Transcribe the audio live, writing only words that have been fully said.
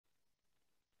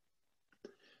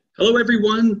Hello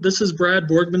everyone, this is Brad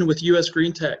Borgman with US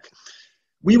Green Tech.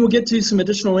 We will get to some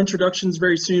additional introductions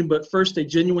very soon, but first a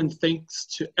genuine thanks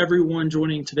to everyone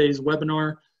joining today's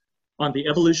webinar on the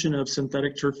evolution of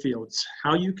synthetic turf fields,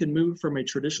 how you can move from a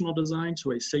traditional design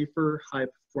to a safer,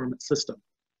 high-performance system.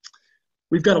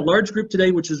 We've got a large group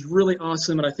today, which is really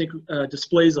awesome, and I think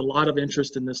displays a lot of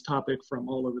interest in this topic from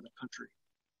all over the country.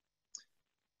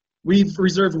 We've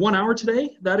reserved 1 hour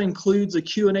today. That includes a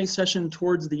Q&A session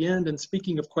towards the end. And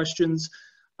speaking of questions,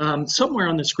 somewhere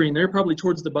on the screen there, probably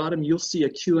towards the bottom, you'll see a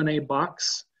Q&A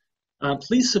box.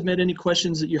 Please submit any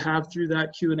questions that you have through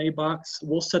that Q&A box.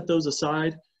 We'll set those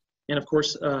aside. And of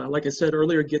course, like I said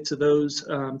earlier, get to those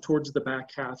towards the back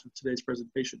half of today's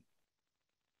presentation.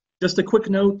 Just a quick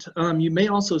note, you may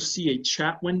also see a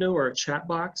chat window or a chat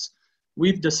box.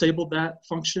 We've disabled that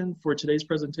function for today's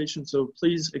presentation, so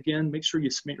please, again, make sure you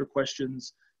submit your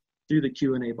questions through the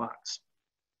Q&A box.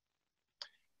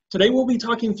 Today we'll be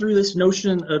talking through this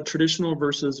notion of traditional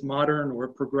versus modern or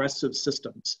progressive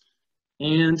systems.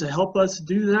 And to help us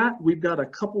do that, we've got a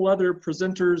couple other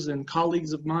presenters and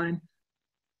colleagues of mine.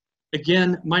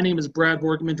 Again, my name is Brad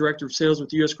Borgman, Director of Sales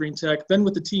with US Green Tech. Been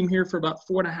with the team here for about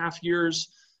 4.5 years.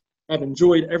 I've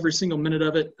enjoyed every single minute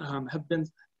of it.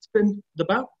 It's been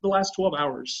about the last 12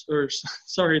 hours, or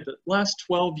sorry, the last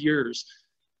 12 years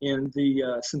in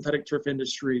the synthetic turf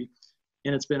industry,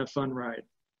 and it's been a fun ride.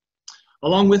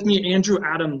 Along with me, Andrew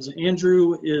Adams.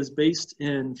 Andrew is based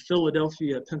in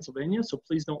Philadelphia, Pennsylvania, so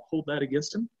please don't hold that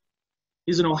against him.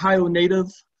 He's an Ohio native,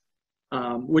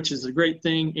 which is a great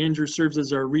thing. Andrew serves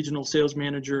as our regional sales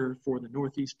manager for the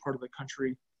Northeast part of the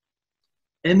country.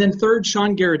 And then third,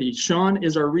 Sean Garrity. Sean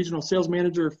is our regional sales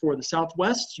manager for the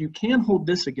Southwest. You can hold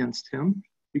this against him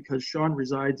because Sean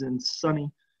resides in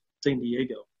sunny San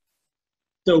Diego.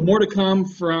 So more to come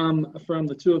from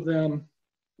the two of them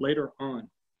later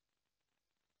on.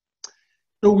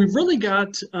 So we've really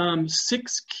got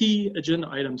 6 key agenda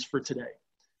items for today.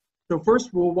 So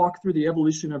first, we'll walk through the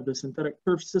evolution of the synthetic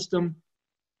turf system.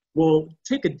 We'll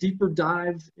take a deeper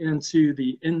dive into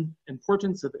the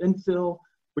importance of infill,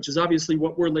 which is obviously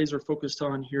what we're laser focused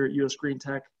on here at US Green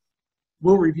Tech.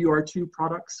 We'll review our 2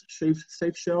 products,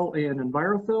 Safeshell and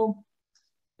Envirofill.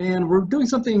 And we're doing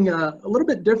something a little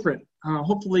bit different,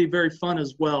 hopefully very fun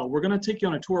as well. We're gonna take you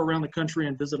on a tour around the country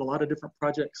and visit a lot of different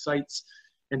project sites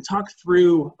and talk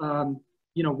through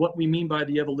what we mean by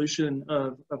the evolution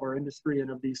of our industry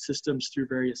and of these systems through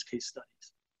various case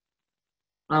studies.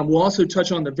 We'll also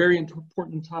touch on the very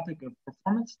important topic of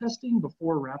performance testing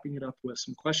before wrapping it up with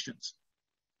some questions.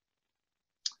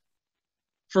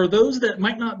 For those that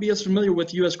might not be as familiar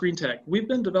with US Green Tech, we've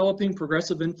been developing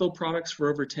progressive infill products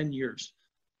for over 10 years,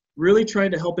 really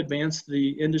trying to help advance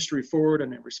the industry forward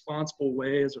in a responsible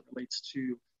way as it relates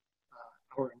to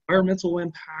our environmental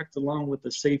impact, along with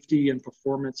the safety and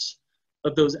performance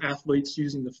of those athletes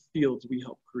using the fields we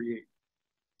help create.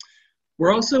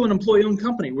 We're also an employee-owned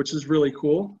company, which is really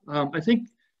cool. I think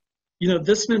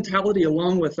this mentality,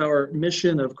 along with our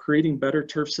mission of creating better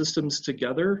turf systems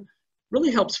together, really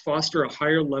helps foster a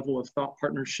higher level of thought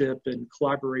partnership and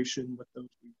collaboration with those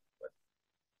we work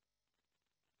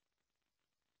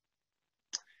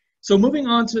with. So moving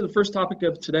on to the first topic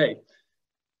of today,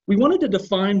 we wanted to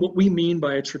define what we mean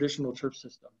by a traditional turf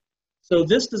system. So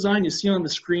this design you see on the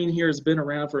screen here has been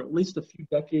around for at least a few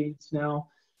decades now.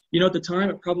 At the time,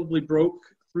 it probably broke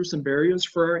through some barriers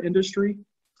for our industry.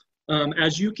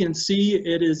 As you can see,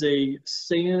 it is a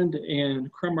sand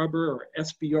and crumb rubber or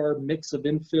SBR mix of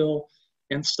infill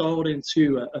installed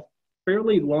into a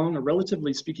fairly long, or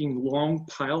relatively speaking, long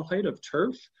pile height of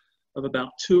turf of about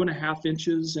 2.5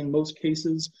 inches in most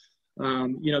cases.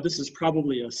 This is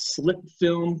probably a slip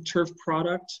film turf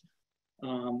product.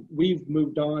 We've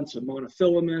moved on to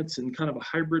monofilaments and kind of a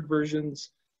hybrid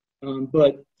versions.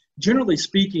 But generally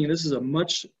speaking, this is a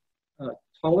much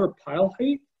taller pile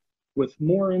height with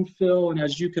more infill. And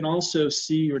as you can also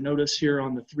see or notice here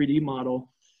on the 3D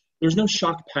model, there's no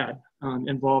shock pad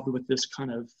involved with this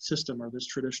kind of system or this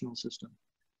traditional system.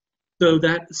 So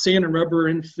that sand and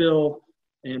rubber infill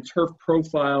and turf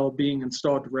profile being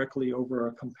installed directly over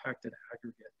a compacted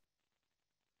aggregate.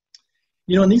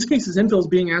 In these cases, infill is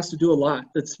being asked to do a lot.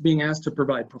 It's being asked to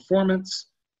provide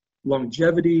performance,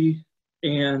 longevity,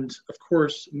 and of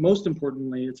course, most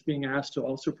importantly, it's being asked to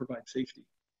also provide safety.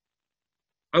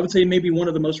 I would say maybe one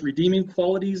of the most redeeming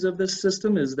qualities of this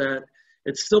system is that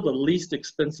it's still the least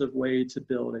expensive way to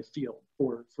build a field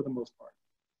for the most part.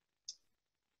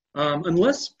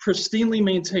 Unless pristinely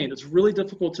maintained, it's really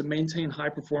difficult to maintain high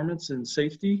performance and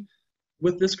safety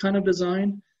with this kind of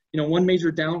design. One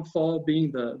major downfall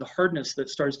being the hardness that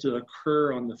starts to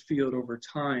occur on the field over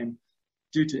time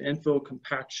due to infill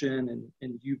compaction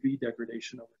and UV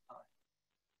degradation over time.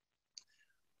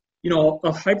 You know,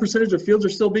 a high percentage of fields are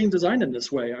still being designed in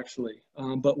this way, actually.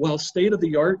 But while state of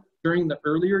the art during the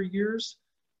earlier years,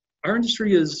 our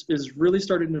industry is really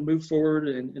starting to move forward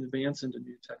and advance into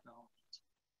new technologies.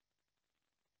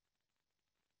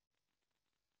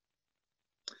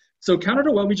 So counter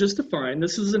to what we just defined,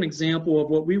 this is an example of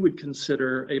what we would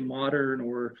consider a modern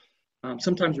or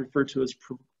sometimes referred to as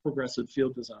progressive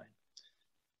field design.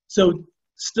 So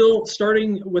still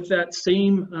starting with that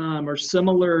same or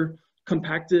similar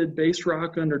compacted base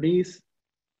rock underneath,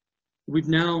 we've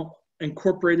now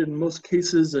incorporated in most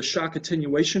cases a shock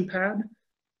attenuation pad.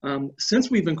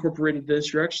 Since we've incorporated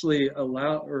this, you're actually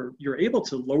you're able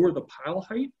to lower the pile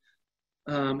height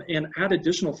and add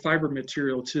additional fiber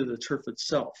material to the turf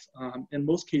itself. In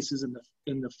most cases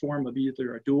in the form of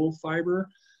either a dual fiber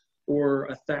or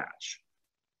a thatch.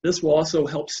 This will also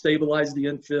help stabilize the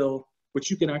infill, which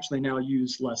you can actually now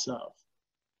use less of.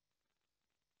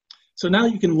 So now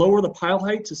you can lower the pile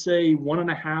height to say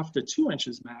 1.5 to 2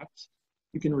 inches max.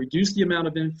 You can reduce the amount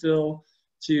of infill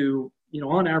to, you know,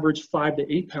 on average 5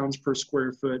 to 8 pounds per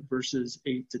square foot versus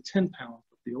 8 to 10 pounds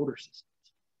with the older systems.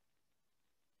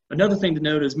 Another thing to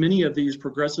note is many of these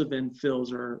progressive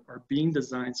infills are being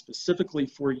designed specifically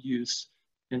for use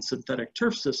in synthetic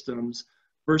turf systems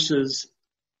versus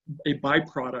a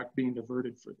byproduct being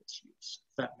diverted for this use,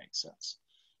 if that makes sense.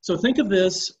 So think of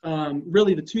this,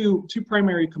 really the two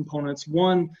primary components.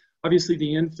 One, obviously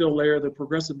the infill layer, the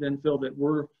progressive infill that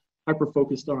we're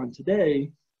hyper-focused on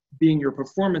today, being your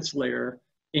performance layer,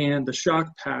 and the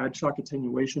shock pad, shock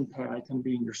attenuation pad, kind of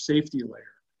being your safety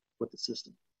layer with the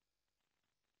system.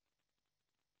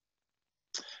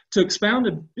 To expound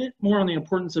a bit more on the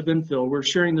importance of infill, we're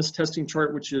sharing this testing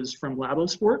chart, which is from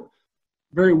Labosport,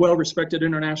 very well-respected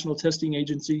international testing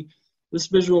agency. This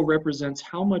visual represents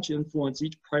how much influence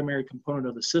each primary component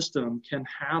of the system can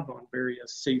have on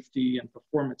various safety and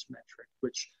performance metrics,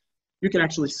 which you can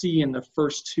actually see in the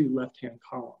first two left-hand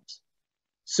columns.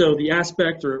 So the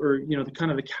aspect or you know, the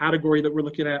kind of the category that we're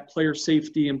looking at, player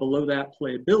safety, and below that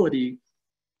playability.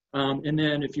 And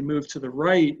then if you move to the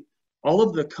right, all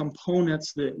of the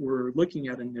components that we're looking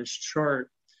at in this chart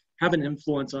have an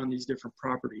influence on these different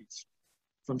properties,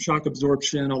 from shock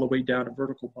absorption all the way down to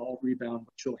vertical ball rebound,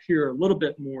 which you'll hear a little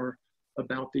bit more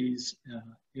about these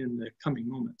in the coming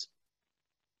moments.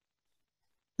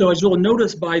 So as you'll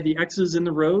notice by the X's in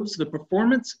the rows, the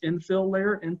performance infill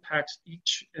layer impacts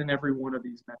each and every one of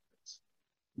these metrics.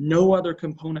 No other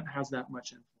component has that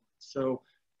much influence. So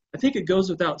I think it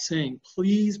goes without saying,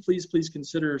 please, please, please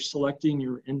consider selecting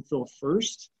your infill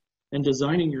first and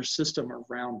designing your system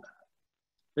around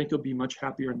that. I think you'll be much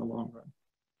happier in the long run.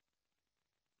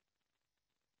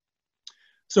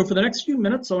 So for the next few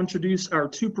minutes, I'll introduce our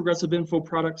two progressive infill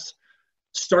products,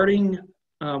 starting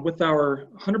with our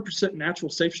 100%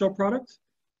 natural Safeshell product.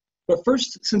 But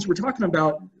first, since we're talking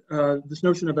about this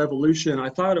notion of evolution, I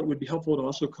thought it would be helpful to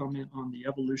also comment on the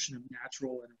evolution of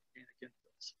natural and organic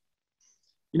infills.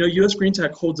 You know, US Green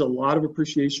Tech holds a lot of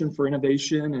appreciation for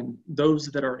innovation and those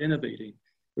that are innovating.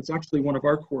 It's actually one of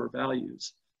our core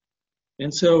values.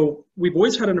 And so we've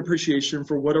always had an appreciation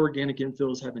for what organic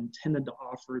infills have intended to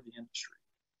offer the industry.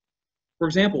 For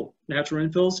example, natural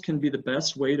infills can be the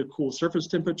best way to cool surface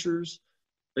temperatures.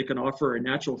 They can offer a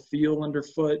natural feel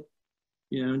underfoot,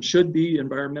 you know, and should be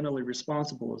environmentally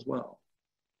responsible as well.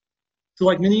 So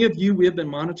like many of you, we have been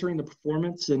monitoring the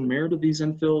performance and merit of these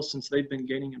infills since they've been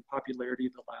gaining in popularity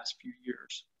the last few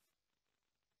years.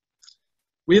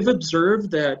 We have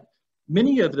observed that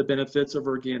many of the benefits of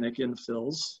organic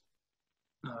infills,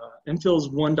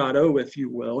 infills 1.0, if you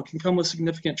will, can come with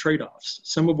significant trade-offs,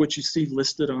 some of which you see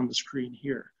listed on the screen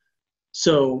here.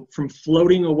 So from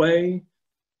floating away,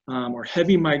 or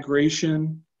heavy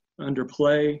migration under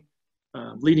play,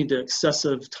 leading to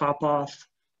excessive top-off,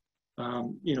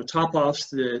 you know, top-offs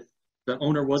that the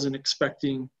owner wasn't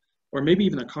expecting, or maybe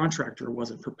even the contractor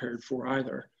wasn't prepared for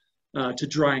either. To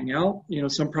drying out, you know,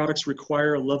 some products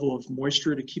require a level of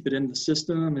moisture to keep it in the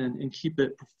system and keep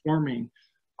it performing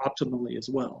optimally as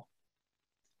well.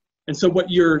 And so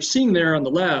what you're seeing there on the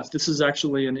left, this is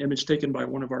actually an image taken by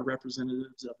one of our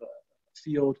representatives of a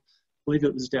field, I believe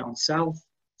it was down south.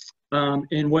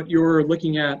 And what you're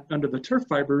looking at under the turf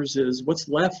fibers is what's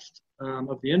left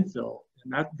of the infill,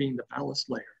 and that being the ballast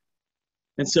layer.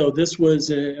 And so this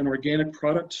was an organic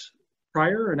product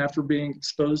prior, and after being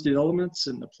exposed to elements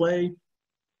in the play,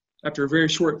 after a very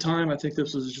short time, I think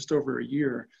this was just over a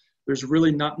year, there's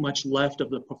really not much left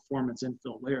of the performance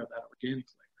infill layer, that organic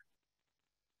layer.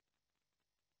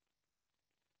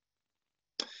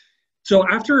 So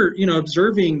after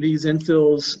observing these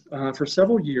infills for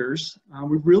several years,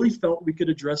 we really felt we could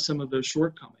address some of those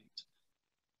shortcomings.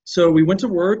 So we went to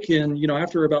work, and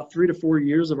after about 3 to 4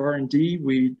 years of R&D,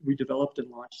 we developed and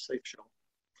launched Safeshell.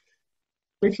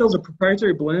 Safeshell is a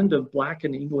proprietary blend of black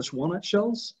and English walnut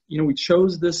shells. We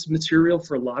chose this material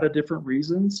for a lot of different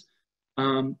reasons,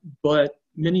 but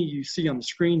many you see on the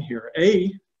screen here.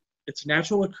 It's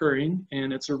natural occurring,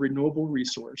 and it's a renewable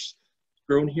resource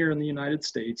grown here in the United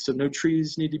States, so no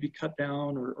trees need to be cut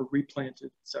down or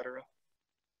replanted, etc.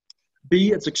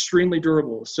 B, it's extremely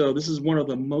durable, so this is one of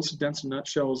the most dense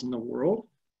nutshells in the world.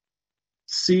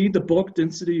 C, the bulk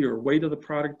density or weight of the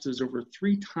product is over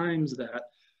 3 times that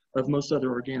of most other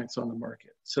organics on the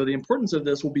market. So the importance of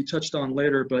this will be touched on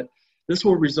later, but this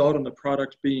will result in the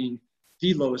product being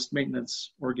the lowest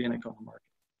maintenance organic on the market.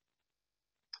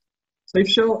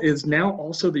 Safeshell is now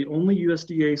also the only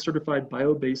USDA certified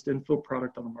bio-based infill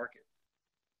product on the market,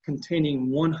 containing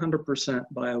 100%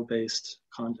 bio-based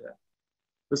content.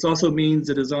 This also means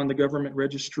it is on the government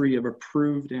registry of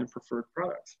approved and preferred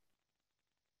products.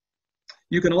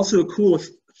 You can also cool a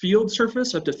field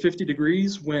surface up to 50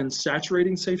 degrees when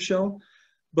saturating Safeshell,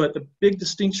 but the big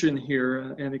distinction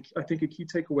here, and I think a key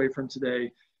takeaway from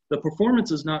today, the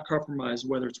performance is not compromised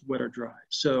whether it's wet or dry.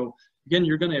 So again,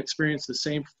 you're going to experience the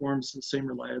same performance, the same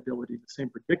reliability, the same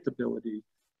predictability,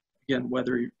 again,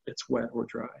 whether it's wet or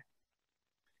dry.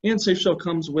 And Safeshell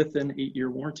comes with an 8-year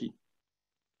warranty.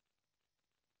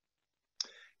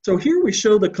 So here we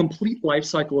show the complete life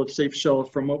cycle of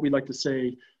Safeshell from what we like to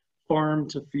say farm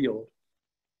to field.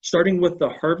 Starting with the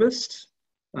harvest,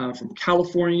 from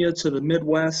California to the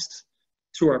Midwest,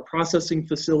 to our processing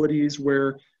facilities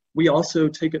where we also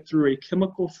take it through a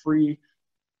chemical-free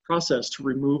process to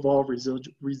remove all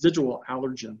residual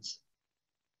allergens.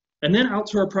 And then out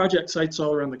to our project sites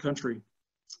all around the country.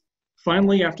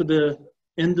 Finally, after the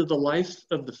end of the life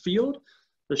of the field,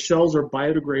 the shells are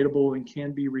biodegradable and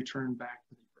can be returned back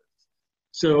to the earth.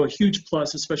 So a huge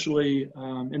plus, especially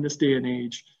in this day and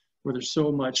age, where there's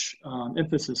so much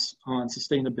emphasis on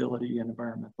sustainability and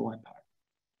environmental impact.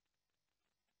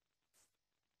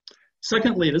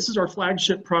 Secondly, this is our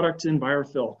flagship product,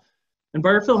 Envirofill.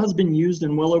 Envirofill has been used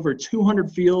in well over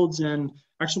 200 fields and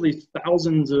actually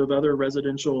thousands of other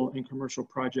residential and commercial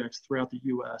projects throughout the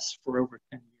US for over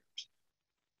 10 years.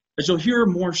 As you'll hear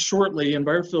more shortly,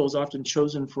 Envirofill is often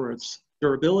chosen for its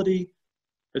durability,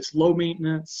 its low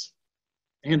maintenance,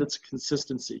 and its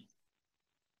consistency.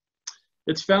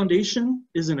 Its foundation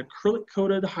is an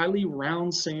acrylic-coated, highly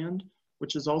round sand,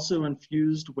 which is also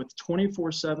infused with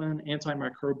 24/7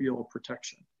 antimicrobial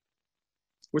protection,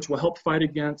 which will help fight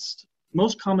against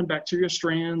most common bacteria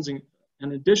strands, and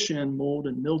in addition, mold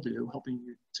and mildew, helping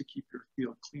you to keep your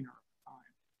field cleaner over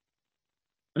time.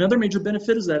 Another major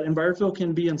benefit is that Envirofill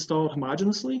can be installed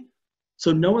homogeneously,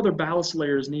 so no other ballast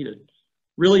layer is needed,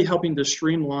 really helping to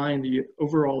streamline the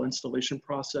overall installation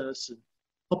process and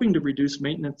helping to reduce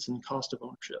maintenance and cost of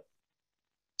ownership.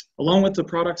 Along with the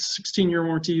product's 16-year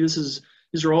warranty,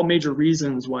 these are all major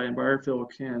reasons why Envirofill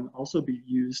can also be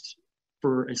used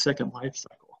for a second life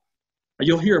cycle.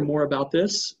 You'll hear more about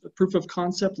this, the proof of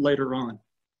concept, later on.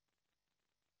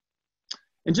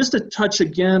 And just to touch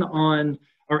again on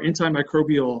our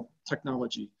antimicrobial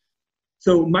technology.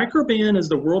 So Microban is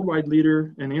the worldwide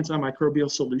leader in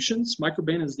antimicrobial solutions.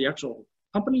 Microban is the actual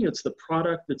company, it's the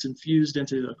product that's infused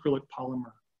into the acrylic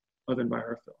polymer of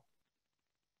Envirofill.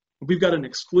 We've got an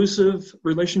exclusive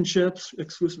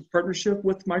partnership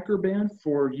with Microban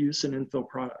for use in infill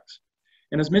products.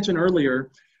 And as mentioned earlier,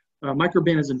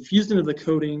 Microban is infused into the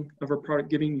coating of our product,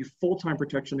 giving you full-time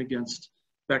protection against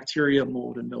bacteria,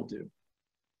 mold, and mildew.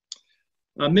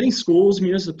 Many schools,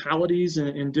 municipalities,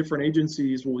 and different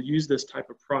agencies will use this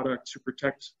type of product to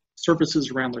protect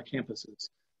surfaces around their campuses.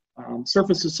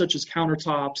 Surfaces such as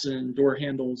countertops and door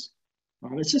handles.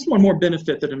 It's just one more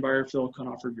benefit that Envirofill can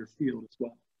offer your field as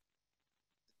well.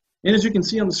 And as you can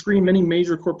see on the screen, many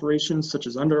major corporations such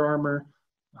as Under Armour,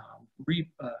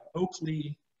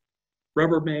 Oakley,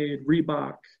 Rubbermaid,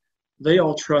 Reebok, they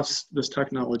all trust this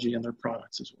technology in their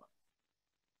products as well.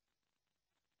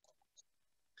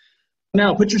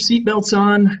 Now, put your seatbelts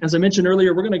on. As I mentioned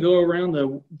earlier, we're going to go around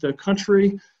the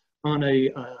country on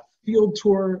a field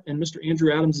tour, and Mr.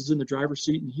 Andrew Adams is in the driver's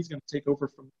seat, and he's going to take over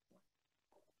from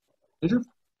Andrew.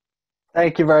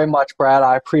 Thank you very much, Brad.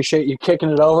 I appreciate you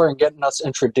kicking it over and getting us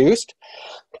introduced.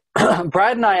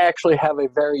 Brad and I actually have a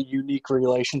very unique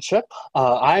relationship.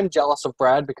 I'm jealous of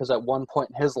Brad because at one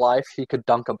point in his life, he could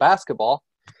dunk a basketball.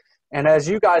 And as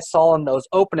you guys saw in those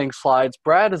opening slides,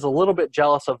 Brad is a little bit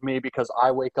jealous of me because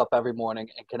I wake up every morning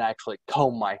and can actually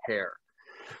comb my hair.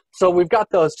 So we've got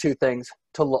those two things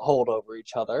to hold over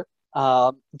each other.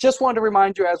 Just wanted to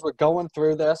remind you as we're going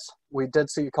through this, we did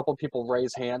see a couple people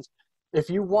raise hands. If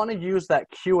you want to use that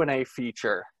Q&A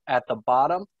feature at the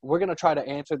bottom, we're going to try to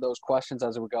answer those questions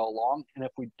as we go along. And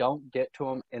if we don't get to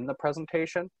them in the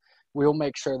presentation, we'll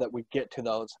make sure that we get to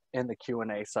those in the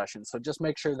Q&A session. So just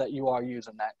make sure that you are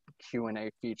using that Q&A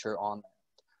feature on there.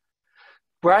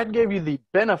 Brad gave you the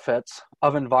benefits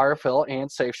of Envirofill and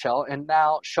Safeshell, and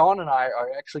now Sean and I are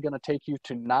actually going to take you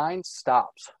to 9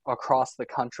 stops across the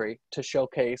country to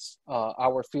showcase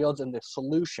our fields and the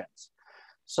solutions.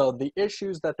 So the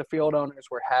issues that the field owners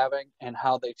were having and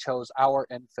how they chose our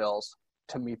infills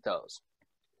to meet those.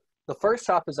 The first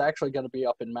stop is actually going to be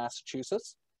up in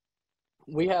Massachusetts.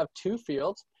 We have 2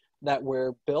 fields that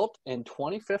were built in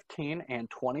 2015 and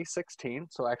 2016,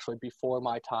 so actually before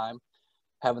my time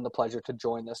having the pleasure to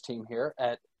join this team here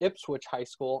at Ipswich High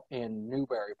School and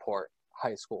Newburyport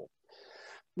High School.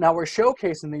 Now we're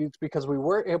showcasing these because we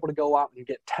were able to go out and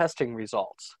get testing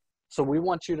results. So we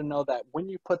want you to know that when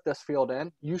you put this field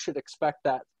in, you should expect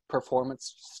that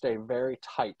performance to stay very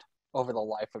tight over the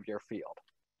life of your field.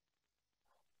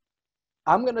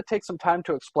 I'm going to take some time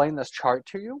to explain this chart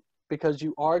to you because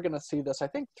you are going to see this, I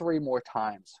think, 3 more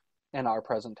times in our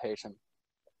presentation.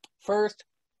 First,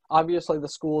 obviously the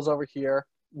schools over here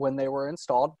when they were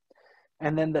installed,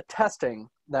 and then the testing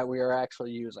that we are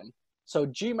actually using. So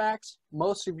GMAX,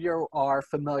 most of you are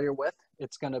familiar with.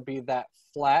 It's going to be that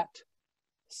flat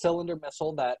cylinder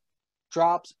missile that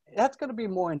drops. That's going to be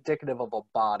more indicative of a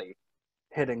body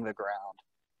hitting the ground.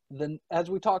 Then as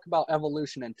we talk about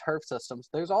evolution in turf systems,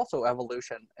 there's also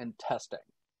evolution in testing.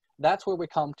 That's where we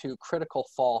come to critical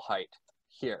fall height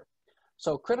here.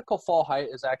 So critical fall height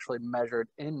is actually measured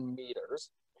in meters,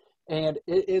 and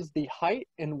it is the height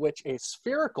in which a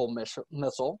spherical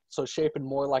missile, so shaped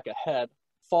more like a head,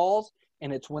 falls,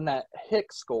 and it's when that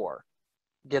Hicks score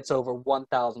gets over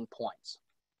 1,000 points.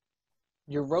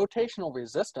 Your rotational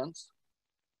resistance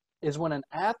is when an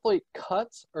athlete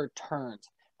cuts or turns,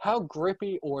 how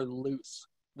grippy or loose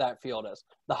that field is.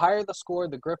 The higher the score,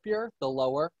 the grippier, the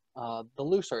lower, the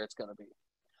looser it's going to be.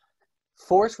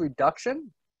 Force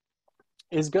reduction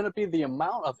is going to be the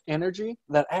amount of energy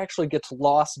that actually gets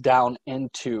lost down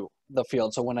into the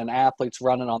field. So when an athlete's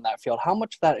running on that field, how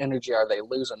much of that energy are they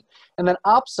losing? And then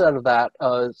opposite of that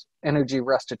is energy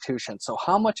restitution. So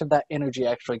how much of that energy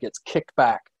actually gets kicked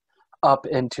back up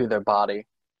into their body?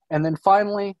 And then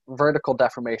finally, vertical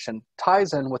deformation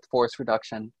ties in with force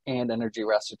reduction and energy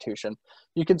restitution.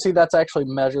 You can see that's actually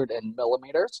measured in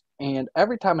millimeters. And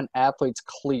every time an athlete's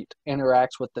cleat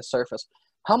interacts with the surface,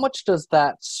 how much does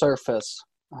that surface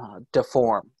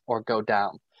deform or go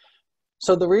down?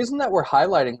 So the reason that we're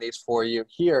highlighting these for you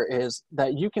here is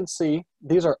that you can see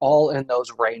these are all in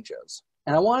those ranges.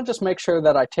 And I want to just make sure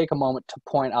that I take a moment to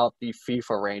point out the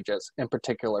FIFA ranges in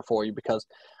particular for you, because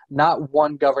not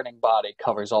one governing body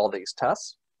covers all these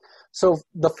tests. So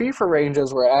the FIFA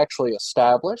ranges were actually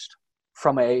established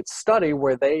from a study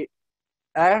where they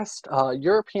asked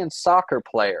European soccer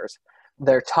players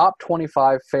their top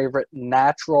 25 favorite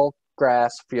natural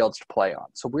grass fields to play on.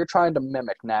 So we're trying to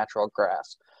mimic natural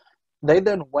grass. They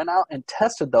then went out and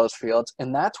tested those fields,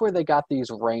 and that's where they got these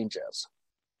ranges.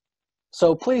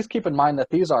 So please keep in mind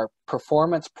that these are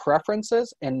performance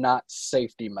preferences and not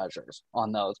safety measures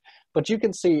on those. But you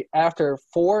can see after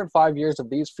 4 and 5 years of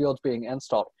these fields being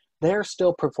installed, they're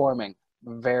still performing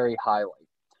very highly.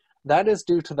 That is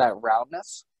due to that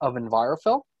roundness of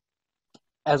Envirofill.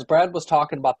 As Brad was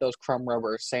talking about those crumb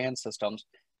rubber sand systems,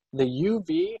 the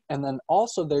UV and then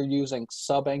also they're using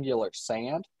subangular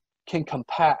sand can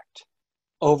compact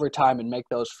over time and make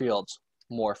those fields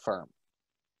more firm.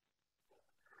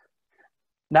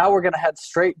 Now we're going to head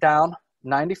straight down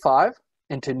 95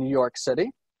 into New York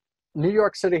City. New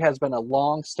York City has been a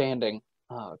long-standing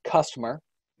customer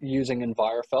using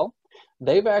Envirofill.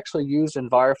 They've actually used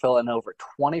Envirofill in over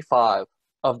 25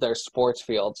 of their sports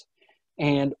fields.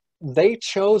 And they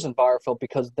chose Envirofill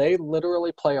because they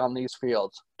literally play on these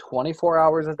fields 24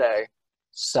 hours a day,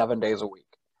 7 days a week.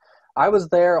 I was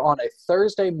there on a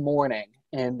Thursday morning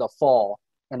in the fall,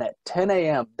 and at 10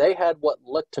 a.m., they had what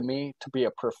looked to me to be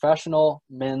a professional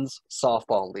men's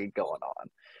softball league going on.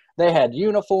 They had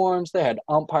uniforms, they had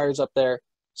umpires up there.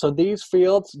 So these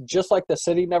fields, just like the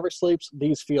city never sleeps,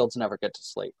 these fields never get to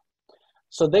sleep.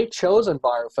 So they chose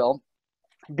Envirofill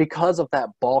because of that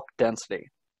bulk density.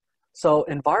 So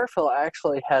Envirofill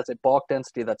actually has a bulk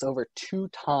density that's over 2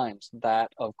 times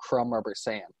that of crumb rubber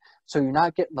sand. So you're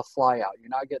not getting the fly out, you're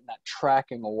not getting that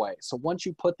tracking away. So once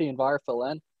you put the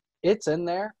Envirofill in, it's in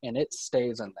there and it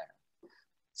stays in there.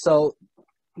 So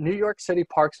New York City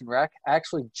Parks and Rec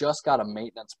actually just got a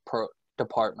maintenance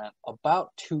department about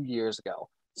 2 years ago.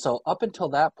 So up until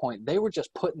that point, they were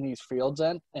just putting these fields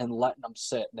in and letting them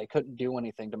sit. They couldn't do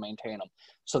anything to maintain them.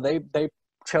 So they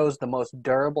chose the most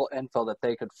durable infill that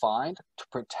they could find to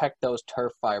protect those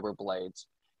turf fiber blades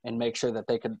and make sure that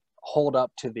they could hold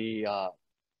up to the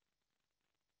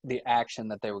action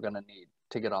that they were going to need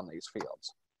to get on these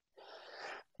fields.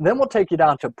 Then we'll take you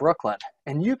down to Brooklyn,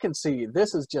 and you can see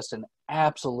this is just an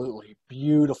absolutely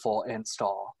beautiful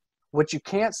install. What you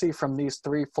can't see from these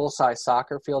 3 full-size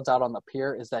soccer fields out on the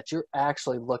pier is that you're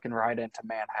actually looking right into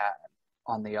Manhattan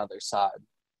on the other side.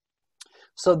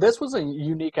 So this was a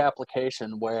unique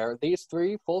application where these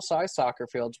 3 full-size soccer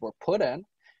fields were put in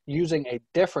using a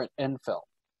different infill.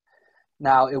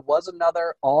 Now, it was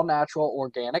another all-natural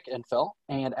organic infill,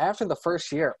 and after the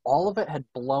first year, all of it had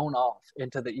blown off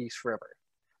into the East River.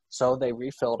 So they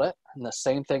refilled it, and the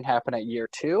same thing happened at year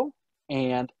 2,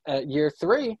 and at year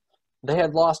 3, they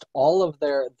had lost all of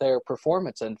their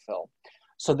performance infill.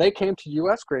 So they came to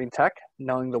US Green Tech,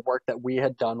 knowing the work that we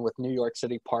had done with New York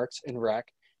City Parks and Rec,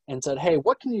 and said, hey,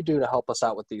 what can you do to help us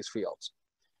out with these fields?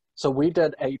 So we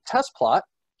did a test plot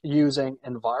using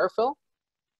Envirofill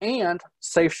and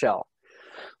Safeshell.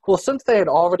 Well, since they had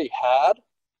already had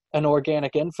an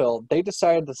organic infill, they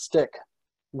decided to stick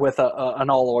with an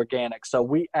all-organic. So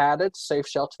we added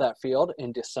Safeshell to that field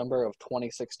in December of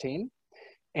 2016.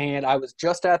 And I was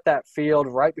just at that field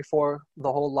right before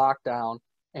the whole lockdown,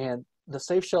 and the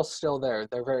Safeshell's still there.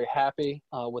 They're very happy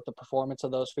with the performance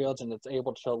of those fields, and it's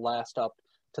able to last up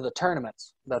to the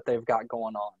tournaments that they've got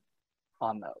going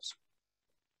on those.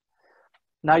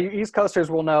 Now, you East Coasters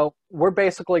will know we're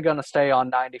basically going to stay on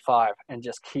 95 and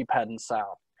just keep heading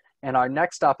south. And our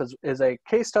next stop is a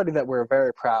case study that we're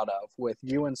very proud of with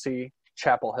UNC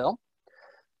Chapel Hill.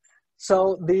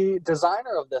 So the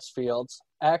designer of this fields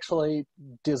actually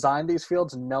designed these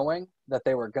fields knowing that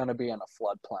they were going to be in a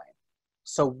floodplain.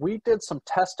 So we did some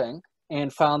testing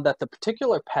and found that the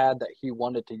particular pad that he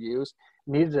wanted to use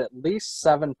needed at least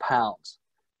 7 pounds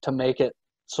to make it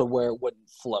so where it wouldn't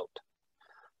float.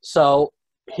 So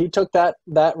he took that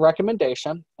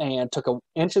recommendation and took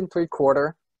 1.75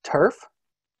 inch turf,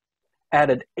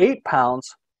 added 8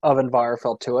 pounds of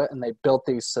Envirofill to it, and they built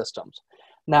these systems.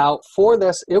 Now, for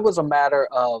this, it was a matter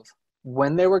of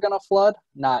when they were going to flood,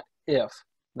 not if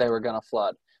they were going to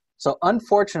flood. So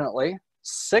unfortunately,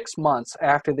 6 months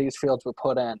after these fields were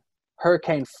put in,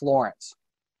 Hurricane Florence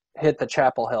hit the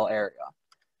Chapel Hill area.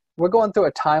 We're going through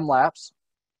a time lapse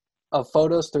of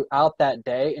photos throughout that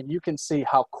day, and you can see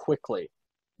how quickly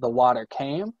the water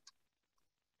came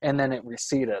and then it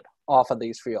receded off of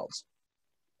these fields.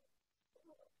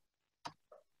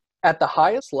 At the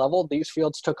highest level, these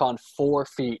fields took on 4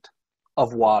 feet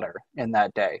of water in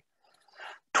that day.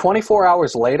 24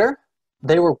 hours later,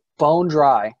 they were bone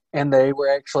dry, and they were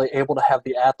actually able to have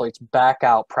the athletes back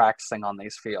out practicing on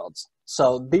these fields.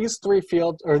 So these 2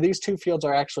 fields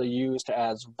are actually used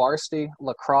as varsity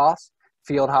lacrosse,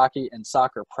 field hockey, and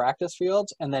soccer practice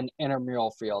fields, and then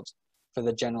intramural fields for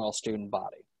the general student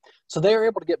body. So they were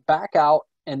able to get back out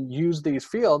and use these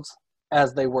fields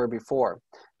as they were before.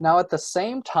 Now, at the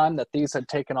same time that these had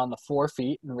taken on the 4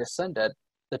 feet and rescinded,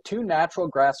 the 2 natural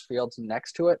grass fields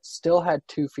next to it still had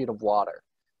 2 feet of water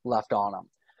left on them.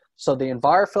 So the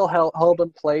Envirofill held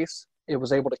in place. It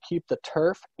was able to keep the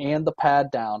turf and the pad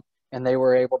down, and they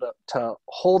were able to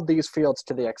hold these fields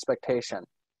to the expectation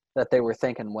that they were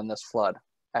thinking when this flood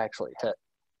actually hit.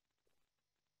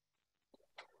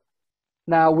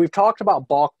 Now, we've talked about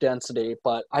bulk density,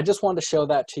 but I just wanted to show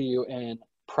that to you in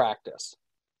practice.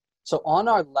 So on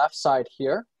our left side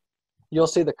here, you'll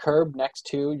see the curb next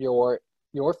to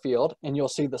your field, and you'll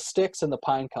see the sticks and the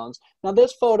pine cones. Now,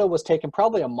 this photo was taken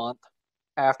probably a month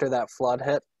after that flood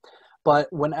hit, but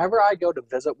whenever I go to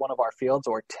visit one of our fields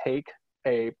or take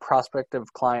a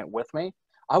prospective client with me,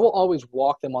 I will always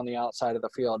walk them on the outside of the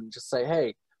field and just say,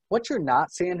 hey, what you're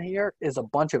not seeing here is a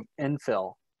bunch of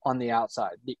infill on the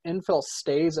outside. The infill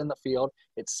stays in the field.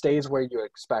 It stays where you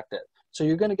expect it. So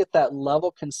you're going to get that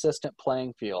level, consistent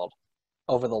playing field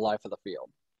over the life of the field.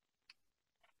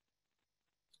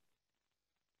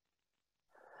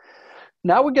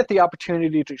 Now we get the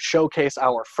opportunity to showcase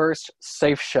our first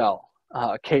Safeshell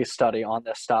case study on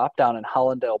this stop down in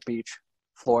Hollandale Beach,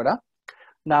 Florida.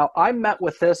 Now, I met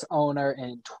with this owner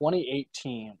in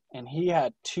 2018, and he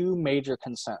had 2 major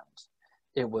concerns.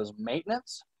 It was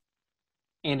maintenance,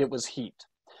 and it was heat.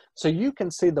 So you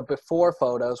can see the before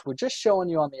photos. We're just showing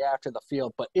you on the after the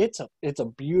field, but it's a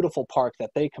beautiful park that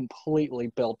they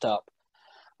completely built up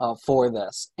for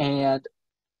this. And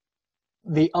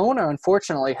the owner,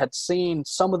 unfortunately, had seen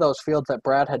some of those fields that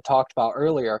Brad had talked about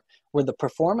earlier, where the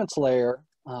performance layer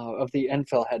of the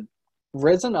infill had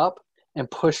risen up and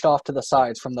pushed off to the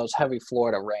sides from those heavy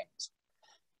Florida rains.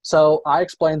 So I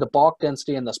explained the bulk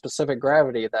density and the specific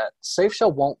gravity that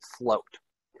Safeshell won't float.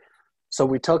 So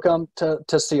we took him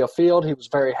to see a field. He was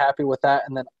very happy with that.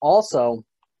 And then also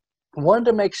wanted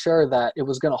to make sure that it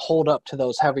was going to hold up to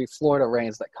those heavy Florida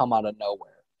rains that come out of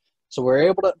nowhere. So we're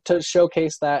able to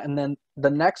showcase that. And then the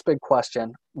next big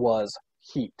question was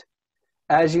heat.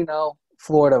 As you know,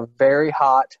 Florida, very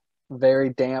hot, very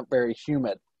damp, very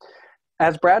humid.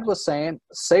 As Brad was saying,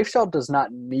 Safeshell does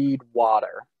not need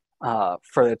water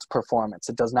for its performance.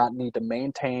 It does not need to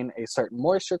maintain a certain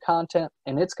moisture content,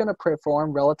 and it's going to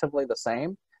perform relatively the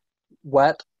same,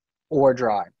 wet or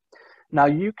dry. Now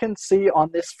you can see on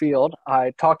this field,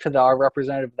 I talked to our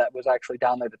representative that was actually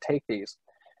down there to take these.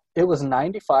 It was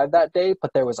 95 that day,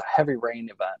 but there was a heavy rain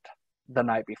event the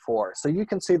night before. So you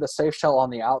can see the Safeshell on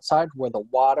the outside where the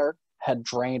water had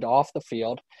drained off the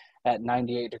field at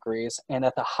 98 degrees. And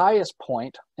at the highest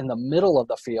point in the middle of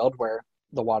the field where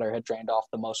the water had drained off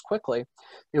the most quickly,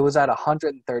 it was at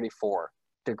 134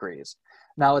 degrees.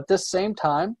 Now at this same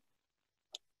time,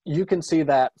 you can see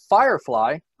that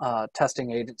Firefly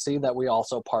testing agency that we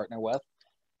also partner with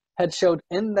had showed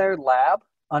in their lab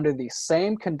under the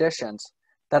same conditions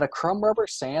that a crumb rubber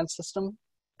sand system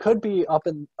could be up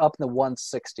in the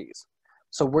 160s.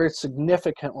 So we're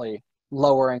significantly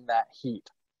lowering that heat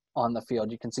on the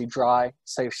field. You can see dry,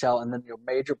 Safeshell, and then your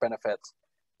major benefits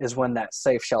is when that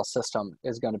Safeshell system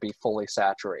is going to be fully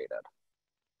saturated.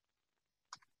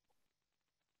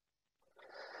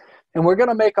 And we're going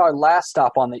to make our last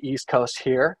stop on the East Coast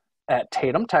here at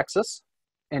Tatum, Texas,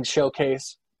 and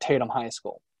showcase Tatum High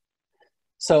School.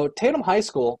 So Tatum High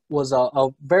School was a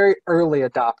very early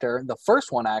adopter, the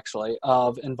first one actually,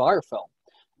 of Envirofill.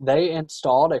 They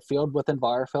installed a field with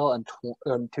Envirofill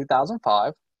in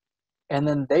 2005, and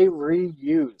then they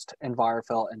reused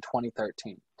Envirofill in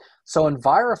 2013. So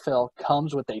Envirofill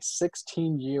comes with a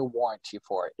 16-year warranty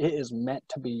for it. It is meant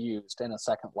to be used in a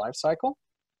second life cycle.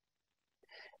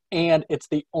 And it's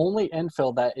the only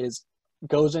infill that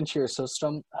goes into your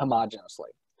system homogeneously.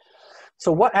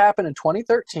 So what happened in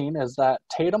 2013 is that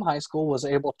Tatum High School was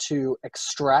able to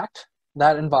extract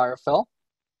that Envirofill,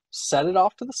 set it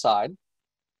off to the side,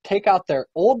 take out their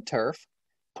old turf,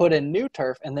 put in new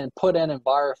turf, and then put in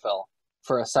Envirofill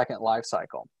for a second life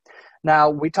cycle. Now,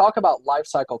 we talk about life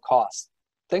cycle costs.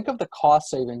 Think of the cost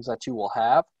savings that you will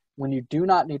have when you do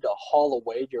not need to haul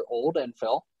away your old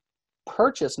infill,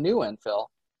 purchase new infill,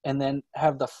 and then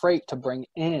have the freight to bring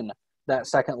in that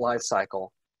second life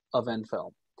cycle of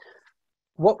infill.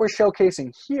 What we're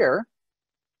showcasing here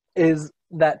is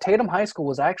that Tatum High School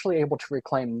was actually able to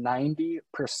reclaim 90%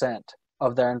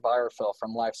 of their Envirofill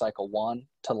from life cycle 1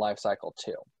 to life cycle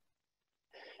 2.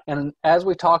 And as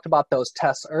we talked about those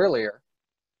tests earlier,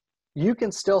 you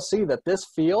can still see that this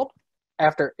field,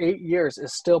 after 8 years,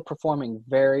 is still performing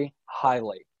very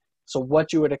highly. So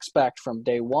what you would expect from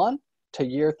day 1 to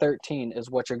year 13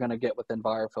 is what you're going to get with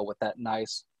Envirofill with that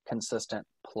nice, consistent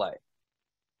play.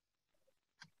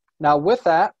 Now with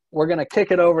that, we're going to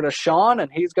kick it over to Sean,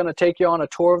 and he's going to take you on a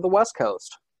tour of the West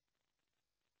Coast.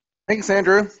 Thanks,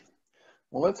 Andrew.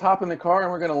 Well, let's hop in the car,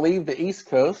 and we're going to leave the East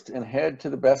Coast and head to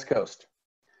the Best Coast.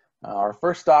 Our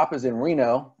first stop is in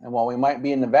Reno, and while we might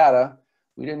be in Nevada,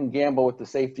 we didn't gamble with the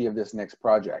safety of this next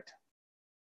project.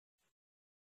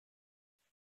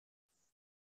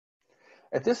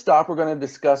 At this stop, we're going to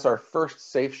discuss our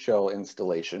first Safeshell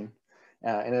installation,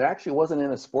 and it actually wasn't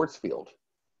in a sports field.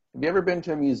 Have you ever been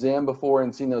to a museum before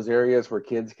and seen those areas where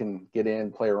kids can get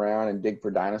in, play around, and dig for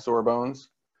dinosaur bones?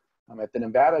 At the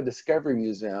Nevada Discovery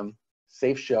Museum,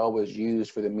 Safeshell was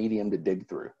used for the medium to dig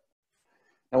through.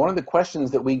 Now, one of the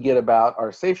questions that we get about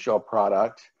our Safeshell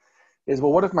product is,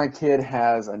 well, what if my kid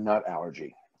has a nut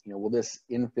allergy? Will this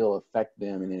infill affect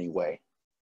them in any way?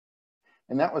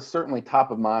 And that was certainly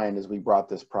top of mind as we brought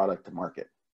this product to market.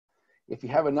 If you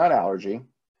have a nut allergy,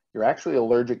 you're actually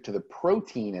allergic to the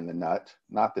protein in the nut,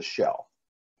 not the shell.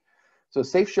 So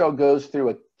Safeshell goes through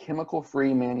a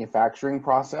chemical-free manufacturing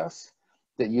process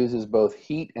that uses both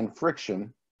heat and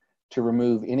friction to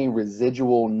remove any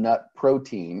residual nut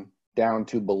protein down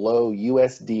to below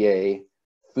USDA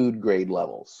food grade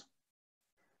levels.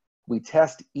 We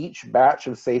test each batch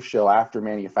of Safeshell after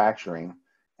manufacturing,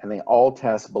 and they all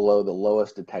test below the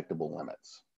lowest detectable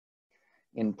limits.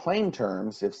 In plain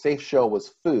terms, if Safeshell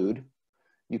was food,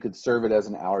 you could serve it as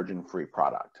an allergen-free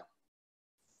product.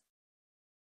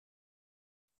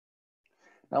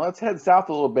 Now let's head south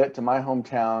a little bit to my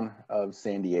hometown of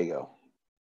San Diego.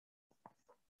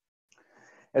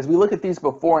 As we look at these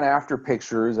before and after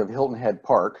pictures of Hilton Head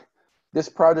Park, this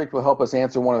project will help us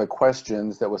answer one of the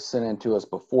questions that was sent in to us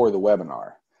before the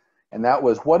webinar. And that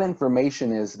was, what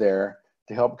information is there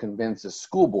to help convince a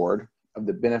school board of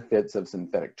the benefits of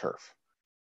synthetic turf.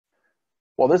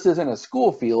 While this isn't a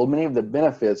school field, many of the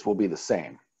benefits will be the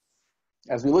same.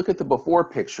 As we look at the before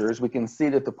pictures, we can see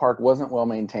that the park wasn't well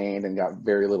maintained and got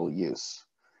very little use.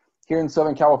 Here in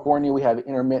Southern California, we have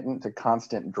intermittent to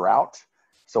constant drought.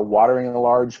 So watering a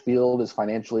large field is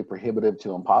financially prohibitive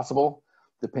to impossible,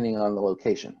 depending on the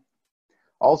location.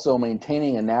 Also,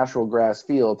 maintaining a natural grass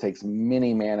field takes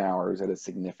many man-hours at a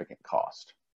significant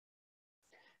cost.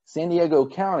 San Diego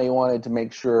County wanted to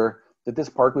make sure that this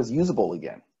park was usable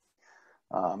again.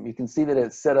 You can see that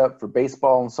it's set up for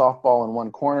baseball and softball in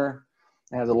one corner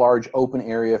and has a large open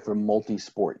area for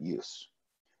multi-sport use.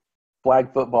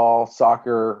 Flag football,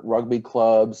 soccer, rugby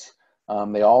clubs,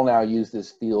 they all now use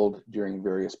this field during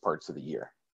various parts of the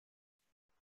year.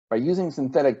 By using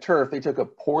synthetic turf, they took a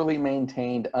poorly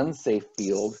maintained, unsafe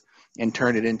field and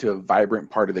turned it into a vibrant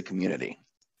part of the community.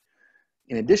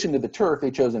 In addition to the turf,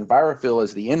 they chose Envirofill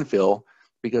as the infill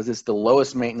because it's the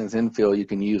lowest maintenance infill you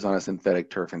can use on a synthetic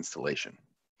turf installation.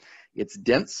 It's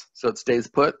dense, so it stays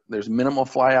put. There's minimal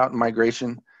fly out and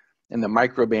migration, and the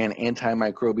microban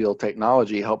antimicrobial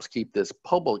technology helps keep this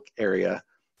public area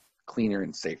cleaner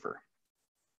and safer.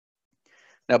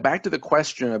 Now back to the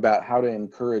question about how to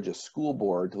encourage a school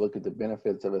board to look at the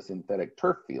benefits of a synthetic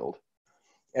turf field.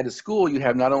 At a school, you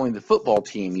have not only the football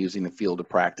team using the field to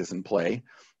practice and play,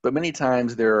 but many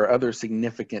times there are other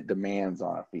significant demands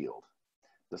on a field.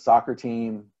 The soccer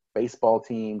team, baseball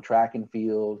team, track and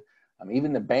field,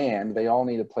 even the band, they all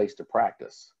need a place to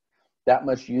practice. That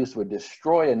much use would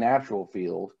destroy a natural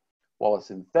field, while a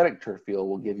synthetic turf field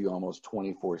will give you almost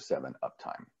 24/7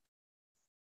 uptime.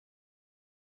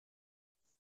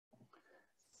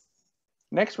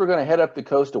 Next, we're going to head up the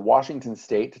coast to Washington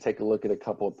State to take a look at a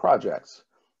couple of projects.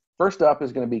 First up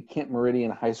is going to be Kent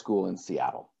Meridian High School in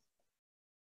Seattle.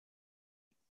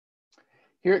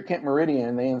 Here at Kent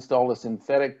Meridian, they installed a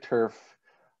synthetic turf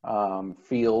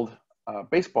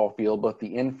baseball field, both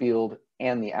the infield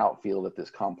and the outfield at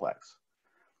this complex.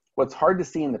 What's hard to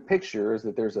see in the picture is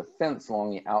that there's a fence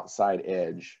along the outside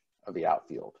edge of the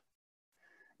outfield.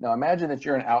 Now imagine that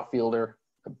you're an outfielder,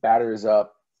 the batter is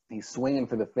up, he's swinging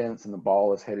for the fence and the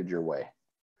ball is headed your way.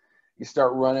 You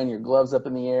start running, your gloves up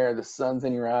in the air, the sun's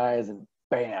in your eyes, and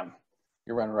bam,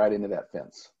 you're running right into that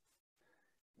fence.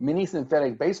 Many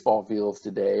synthetic baseball fields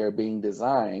today are being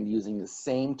designed using the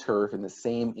same turf and the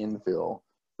same infill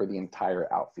for the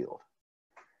entire outfield.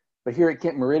 But here at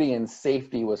Kent Meridian,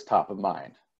 safety was top of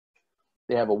mind.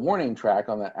 They have a warning track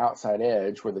on the outside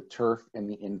edge where the turf and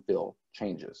the infill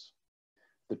changes.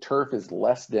 The turf is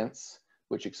less dense,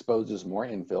 which exposes more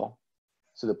infill,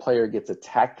 so the player gets a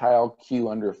tactile cue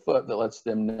underfoot that lets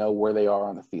them know where they are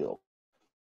on the field,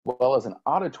 as well as an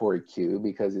auditory cue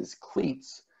because his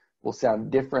cleats will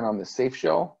sound different on the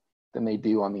Safeshell than they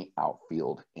do on the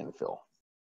outfield infill.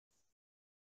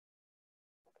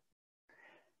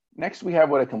 Next, we have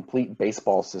what a complete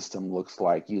baseball system looks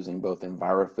like using both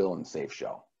Envirofill and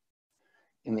Safeshell.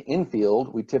 In the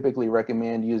infield, we typically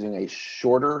recommend using a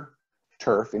shorter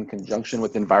turf in conjunction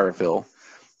with Envirofill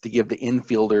to give the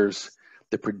infielders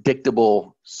the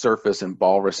predictable surface and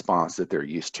ball response that they're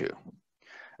used to.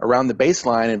 Around the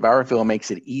baseline, Envirofill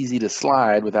makes it easy to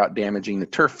slide without damaging the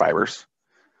turf fibers.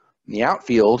 In the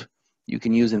outfield, you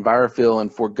can use Envirofill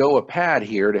and forego a pad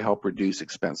here to help reduce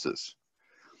expenses.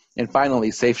 And finally,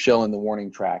 Safeshell in the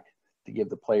warning track to give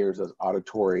the players those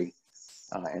auditory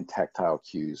and tactile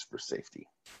cues for safety.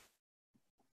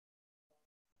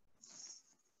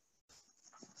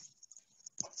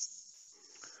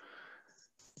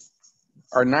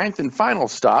 Our ninth and final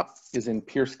stop is in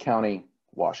Pierce County,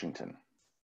 Washington.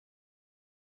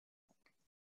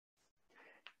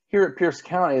 Here at Pierce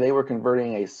County, they were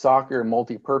converting a soccer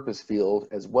multi-purpose field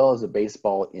as well as a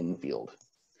baseball infield.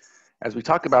 As we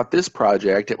talk about this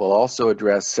project, it will also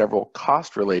address several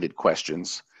cost-related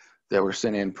questions that were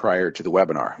sent in prior to the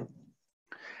webinar.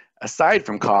 Aside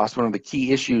from cost, one of the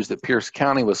key issues that Pierce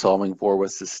County was solving for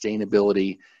was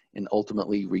sustainability and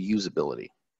ultimately reusability.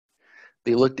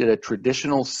 They looked at a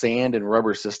traditional sand and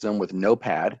rubber system with no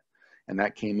pad, and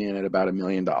that came in at about $1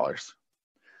 million.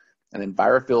 An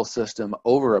Envirofill system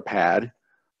over a pad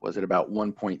was at about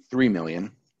 $1.3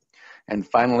 million. And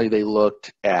finally, they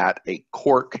looked at a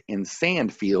cork and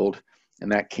sand field,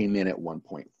 and that came in at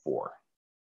 1.4.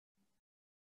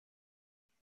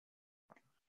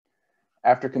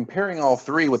 After comparing all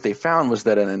three, what they found was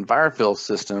that an Envirofill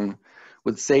system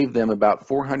would save them about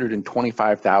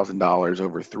 $425,000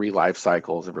 over 3 life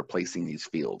cycles of replacing these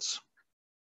fields.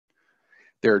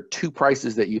 There are 2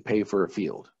 prices that you pay for a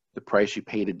field: the price you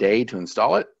pay today to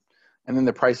install it, and then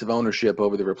the price of ownership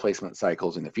over the replacement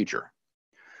cycles in the future.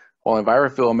 While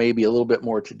Envirofill may be a little bit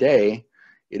more today,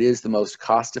 it is the most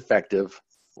cost-effective,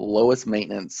 lowest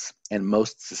maintenance, and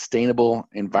most sustainable,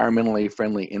 environmentally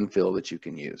friendly infill that you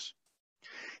can use.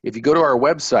 If you go to our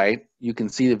website, you can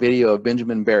see the video of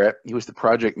Benjamin Barrett. He was the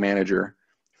project manager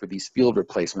for these field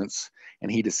replacements,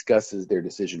 and he discusses their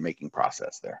decision-making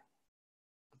process there.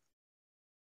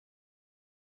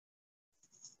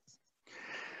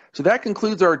 So that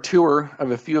concludes our tour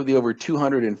of a few of the over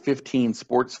 215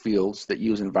 sports fields that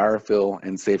use Envirofill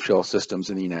and Safeshell systems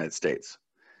in the United States.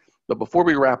 But before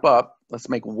we wrap up, let's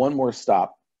make one more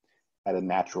stop at a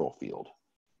natural field.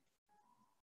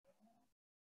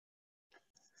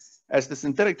 As the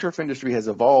synthetic turf industry has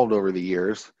evolved over the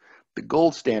years, the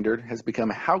gold standard has become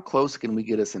how close can we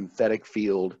get a synthetic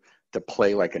field to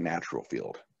play like a natural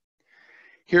field.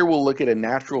 Here we'll look at a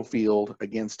natural field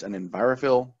against an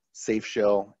Envirofill,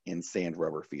 Safeshell, and sand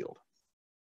rubber field.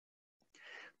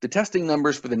 The testing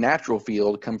numbers for the natural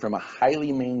field come from a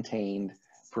highly maintained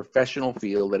professional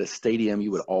field at a stadium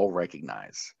you would all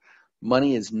recognize.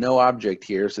 Money is no object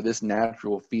here, so this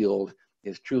natural field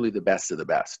is truly the best of the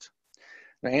best.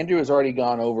 Now, Andrew has already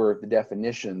gone over the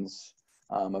definitions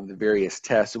of the various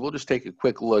tests, so we'll just take a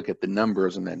quick look at the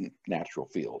numbers in the natural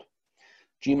field.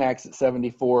 Gmax at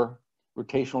 74,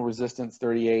 rotational resistance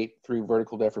 38, through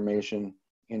vertical deformation,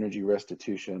 energy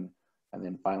restitution, and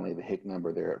then finally the Hick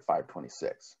number there at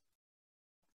 526.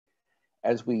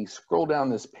 As we scroll down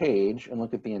this page and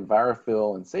look at the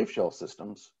Envirofill and Safeshell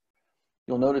systems,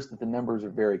 you'll notice that the numbers are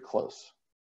very close.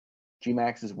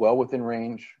 Gmax is well within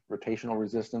range, rotational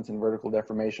resistance and vertical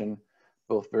deformation,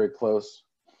 both very close.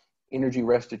 Energy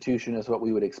restitution is what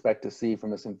we would expect to see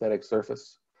from a synthetic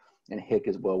surface, and Hick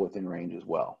is well within range as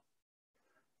well.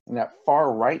 In that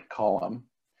far right column,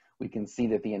 we can see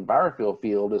that the Envirofill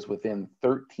field is within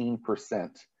 13%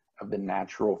 of the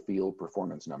natural field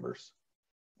performance numbers,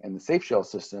 and the Safeshell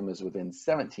system is within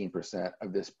 17%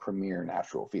 of this premier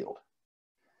natural field.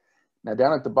 Now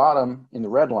down at the bottom in the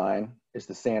red line is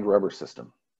the sand rubber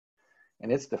system,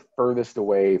 and it's the furthest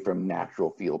away from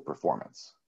natural field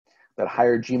performance. That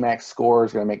higher Gmax score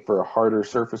is going to make for a harder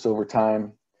surface over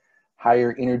time,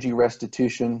 higher energy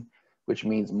restitution, which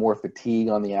means more fatigue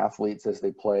on the athletes as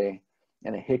they play,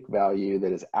 and a Hick value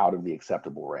that is out of the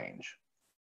acceptable range.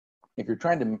 If you're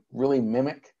trying to really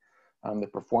mimic the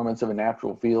performance of a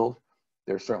natural field,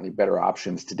 there's certainly better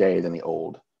options today than the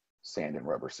old sand and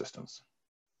rubber systems.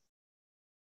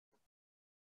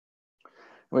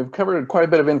 We've covered quite a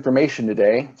bit of information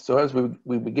today, so as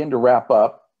we begin to wrap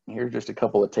up, here's just a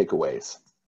couple of takeaways.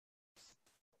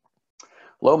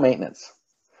 Low maintenance.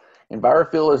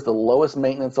 Envirofill is the lowest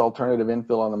maintenance alternative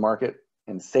infill on the market,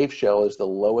 and Safeshell is the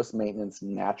lowest maintenance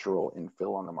natural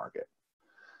infill on the market.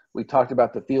 We talked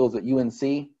about the fields at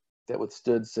UNC that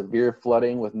withstood severe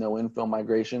flooding with no infill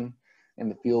migration,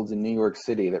 and the fields in New York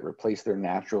City that replaced their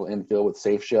natural infill with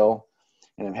Safeshell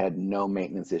and have had no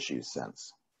maintenance issues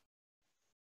since.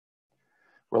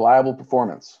 Reliable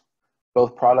performance.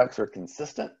 Both products are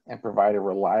consistent and provide a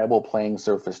reliable playing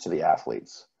surface to the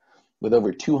athletes. With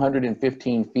over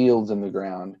 215 fields in the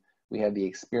ground, we have the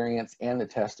experience and the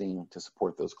testing to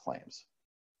support those claims.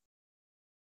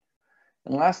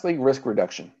 And lastly, risk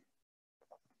reduction.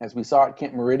 As we saw at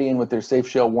Kent Meridian with their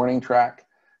Safeshell warning track,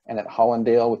 and at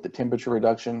Hollandale with the temperature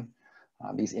reduction,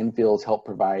 these infills help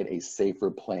provide a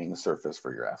safer playing surface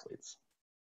for your athletes.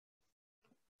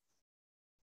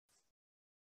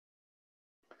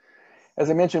 As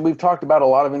I mentioned, we've talked about a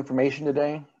lot of information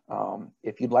today.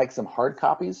 If you'd like some hard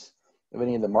copies of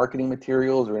any of the marketing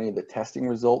materials or any of the testing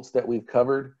results that we've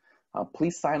covered,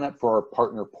 please sign up for our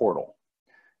partner portal.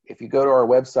 If you go to our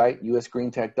website,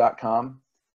 usgreentech.com,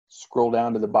 scroll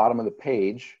down to the bottom of the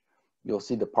page, you'll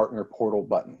see the partner portal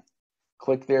button.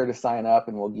 Click there to sign up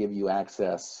and we'll give you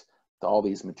access to all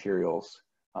these materials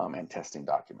and testing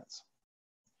documents.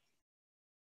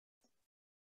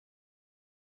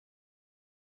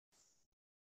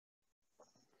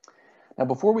 Now,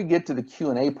 before we get to the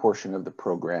Q&A portion of the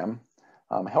program,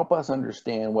 help us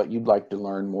understand what you'd like to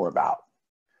learn more about.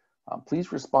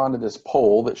 Please respond to this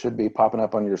poll that should be popping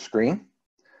up on your screen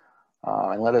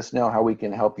and let us know how we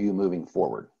can help you moving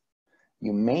forward.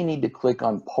 You may need to click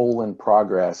on poll in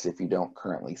progress if you don't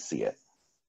currently see it.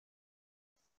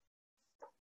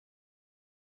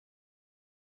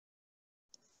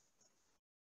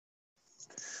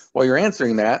 While you're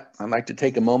answering that, I'd like to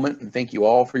take a moment and thank you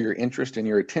all for your interest and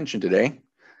your attention today.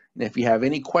 And if you have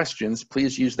any questions,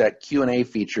 please use that Q&A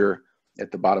feature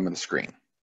at the bottom of the screen.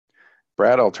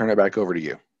 Brad, I'll turn it back over to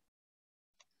you.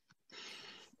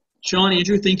 Sean,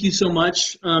 Andrew, thank you so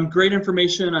much. Great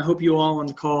information. I hope you all on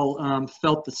the call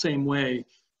felt the same way.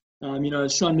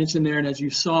 As Sean mentioned there, and as you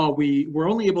saw, we were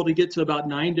only able to get to about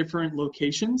 9 different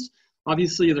locations.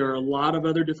 Obviously, there are a lot of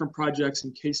other different projects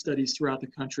and case studies throughout the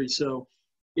country. So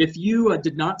if you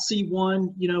did not see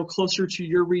one, closer to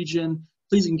your region,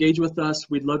 please engage with us.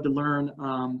 We'd love to learn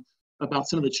about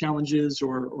some of the challenges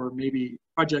or maybe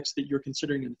projects that you're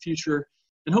considering in the future.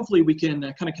 And hopefully we can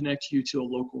kind of connect you to a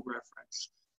local reference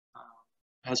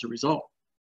as a result.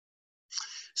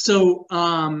 So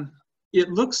it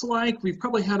looks like we've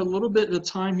probably had a little bit of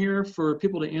time here for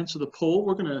people to answer the poll.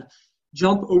 We're going to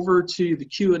jump over to the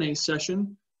Q&A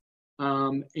session.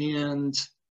 And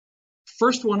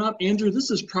first one up, Andrew,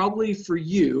 this is probably for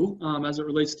you as it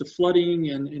relates to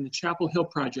flooding and the Chapel Hill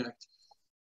project.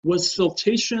 Was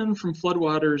siltation from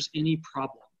floodwaters any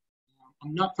problem?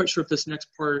 I'm not quite sure if this next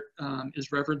part is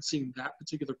referencing that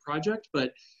particular project,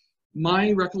 but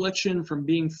my recollection from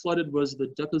being flooded was the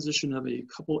deposition of a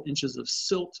couple inches of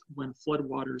silt when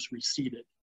floodwaters receded.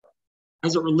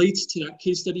 As it relates to that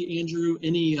case study, Andrew,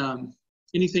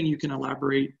 anything you can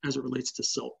elaborate as it relates to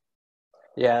silt?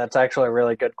 Yeah, that's actually a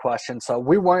really good question. So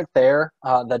we weren't there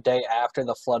the day after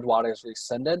the floodwaters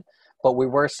rescinded, but we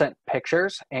were sent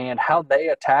pictures, and how they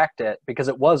attacked it, because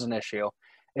it was an issue,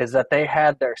 is that they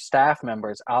had their staff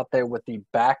members out there with the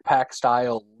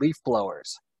backpack-style leaf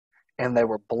blowers, and they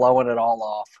were blowing it all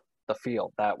off the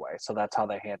field that way. So that's how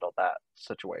they handled that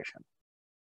situation.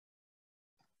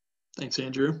 Thanks,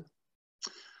 Andrew.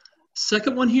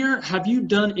 Second one here, have you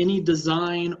done any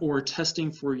design or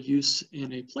testing for use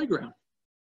in a playground?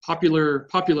 Popular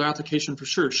application for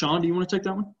sure. Sean, do you want to take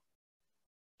that one?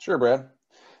 Sure, Brad.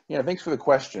 Yeah, thanks for the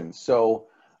question. So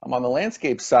on the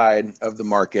landscape side of the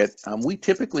market, we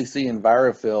typically see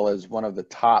Envirofill as one of the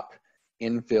top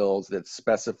infills that's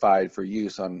specified for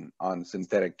use on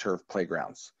synthetic turf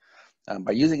playgrounds.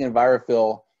 By using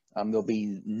Envirofill, there'll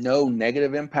be no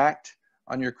negative impact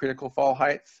on your critical fall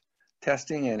height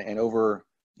testing, and over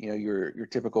your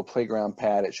typical playground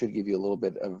pad, it should give you a little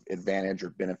bit of advantage or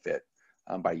benefit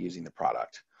by using the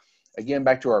product. Again,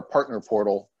 back to our partner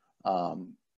portal,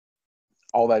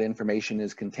 all that information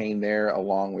is contained there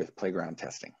along with playground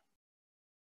testing.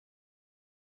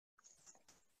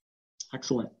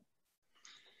 Excellent.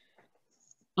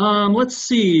 Let's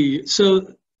see.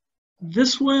 So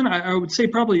this one, I would say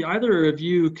probably either of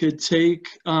you could take.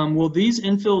 Will these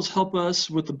infills help us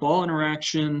with the ball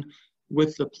interaction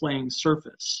with the playing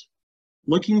surface?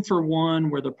 Looking for one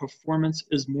where the performance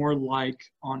is more like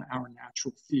on our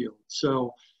natural field.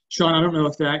 So Sean, I don't know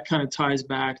if that kind of ties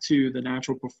back to the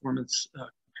natural performance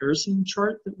comparison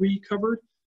chart that we covered.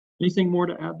 Anything more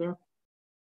to add there?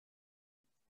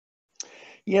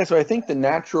 Yeah, so I think the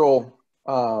natural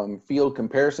field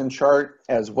comparison chart,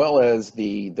 as well as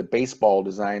the baseball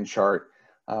design chart,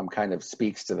 kind of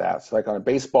speaks to that. So like on a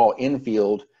baseball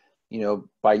infield,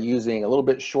 by using a little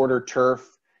bit shorter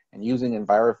turf and using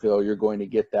Envirofill, you're going to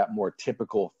get that more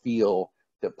typical feel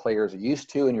that players are used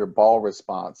to, and your ball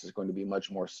response is going to be much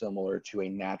more similar to a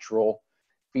natural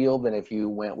field than if you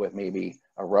went with maybe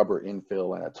a rubber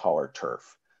infill and a taller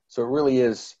turf. So it really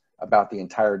is about the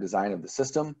entire design of the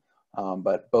system,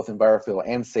 but both Envirofill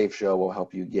and Safeshell will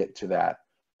help you get to that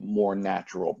more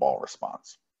natural ball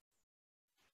response.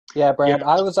 Yeah, Brad,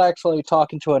 I was actually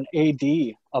talking to an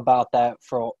AD about that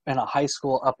in a high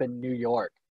school up in New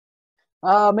York.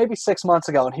 Maybe 6 months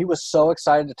ago, and he was so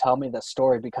excited to tell me this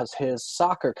story because his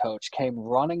soccer coach came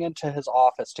running into his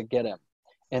office to get him,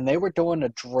 and they were doing a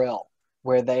drill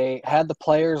where they had the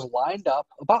players lined up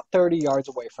about 30 yards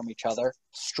away from each other,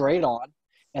 straight on,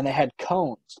 and they had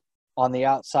cones on the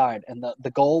outside, and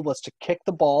the goal was to kick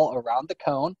the ball around the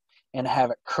cone and have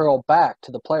it curl back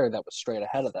to the player that was straight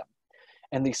ahead of them.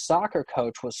 And the soccer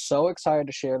coach was so excited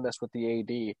to share this with the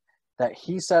AD that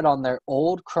he said on their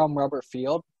old crumb rubber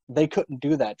field, they couldn't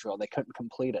do that drill. They couldn't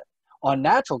complete it. On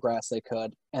natural grass, they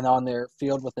could, and on their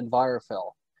field with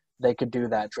Envirofill, they could do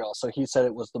that drill. So he said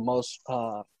it was the most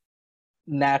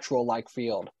natural-like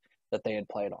field that they had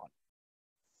played on.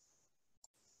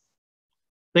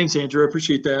 Thanks, Andrew. I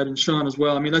appreciate that, and Sean as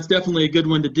well. I mean, that's definitely a good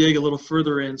one to dig a little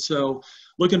further in. So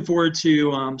looking forward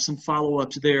to some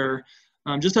follow-ups there,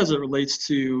 just as it relates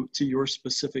to your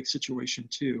specific situation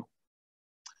too.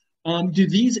 Do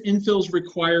these infills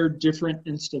require different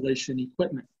installation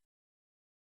equipment?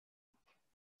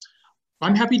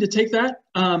 I'm happy to take that.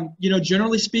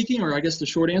 Generally speaking, or I guess the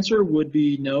short answer would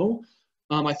be no.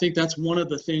 I think that's one of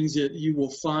the things that you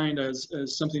will find as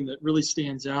something that really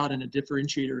stands out and a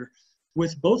differentiator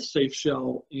with both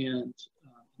Safeshell and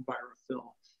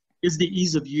Envirofill is the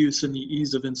ease of use and the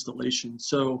ease of installation.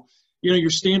 So, your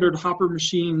standard hopper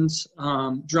machines,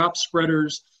 drop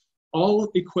spreaders,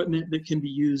 all equipment that can be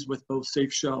used with both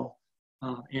Safeshell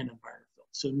and Envirofill.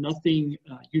 So nothing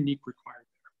unique required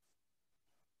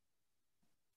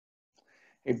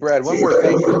Hey, Brad, one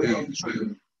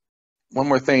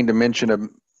more thing to mention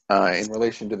in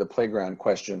relation to the playground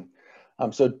question.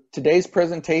 So today's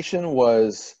presentation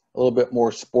was a little bit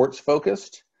more sports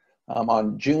focused.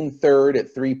 On June 3rd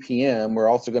at 3 p.m., we're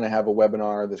also going to have a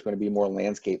webinar that's going to be more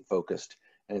landscape focused,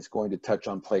 and it's going to touch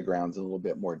on playgrounds in a little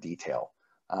bit more detail.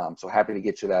 So happy to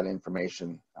get you that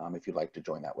information if you'd like to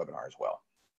join that webinar as well.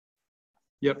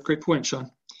 Yep, great point,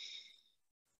 Sean.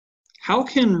 How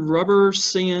can rubber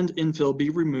sand infill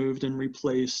be removed and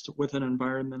replaced with an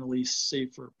environmentally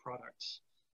safer product?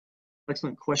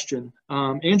 Excellent question.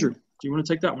 Andrew, do you want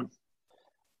to take that one?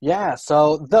 Yeah,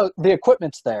 so the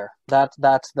equipment's there. That's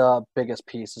the biggest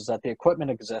piece, is that the equipment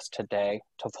exists today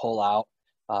to pull out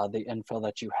the infill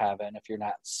that you have in if you're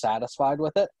not satisfied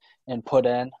with it, and put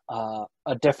in a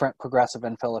different progressive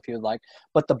infill if you'd like.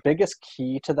 But the biggest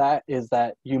key to that is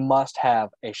that you must have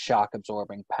a shock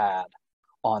absorbing pad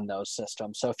on those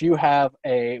systems. So if you have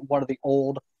one of the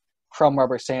old chrome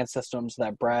rubber sand systems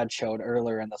that Brad showed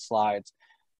earlier in the slides,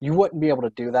 you wouldn't be able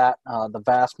to do that. The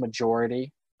vast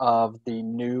majority of the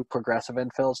new progressive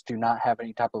infills do not have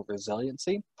any type of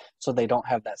resiliency, so they don't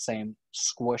have that same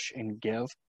squish and give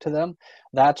to them.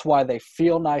 That's why they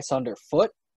feel nice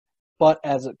underfoot, but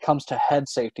as it comes to head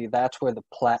safety, that's where the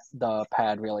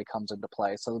pad really comes into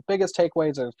play. So the biggest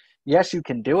takeaways are, yes, you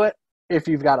can do it. If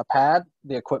you've got a pad,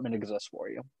 the equipment exists for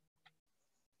you.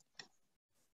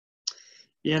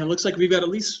 Yeah, and it looks like we've got at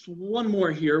least one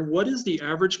more here. What is the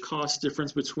average cost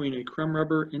difference between a crumb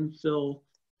rubber infill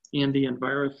and the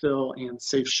Envirofill and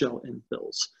Safeshell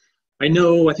infills? I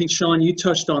think Sean, you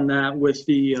touched on that with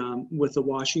the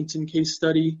Washington case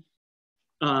study.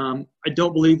 I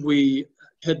don't believe we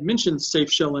had mentioned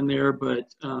Safeshell in there,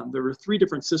 but there were 3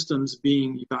 different systems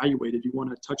being evaluated. You want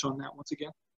to touch on that once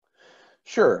again?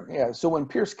 Sure, yeah. So when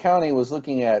Pierce County was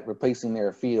looking at replacing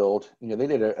their field, they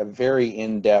did a very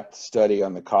in-depth study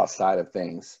on the cost side of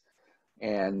things.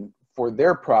 And for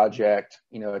their project,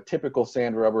 a typical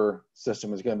sand rubber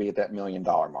system is going to be at that $1 million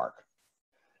mark.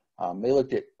 They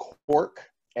looked at cork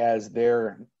as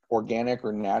their organic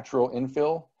or natural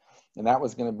infill, and that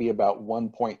was going to be about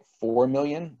 1.4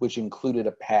 million, which included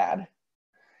a pad.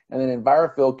 And then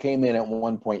Envirofill came in at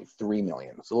 1.3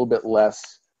 million, so a little bit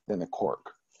less than the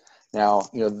cork. Now,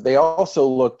 they also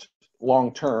looked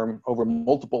long-term over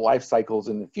multiple life cycles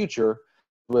in the future.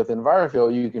 With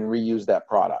Envirofill, you can reuse that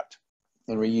product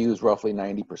and reuse roughly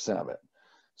 90% of it.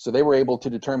 So they were able to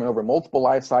determine over multiple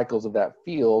life cycles of that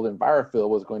field, Envirofill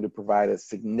was going to provide a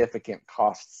significant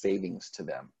cost savings to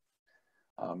them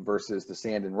versus the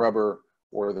sand and rubber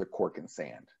or the cork and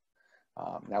sand.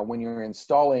 Now, when you're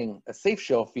installing a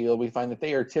Safeshell field, we find that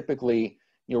they are typically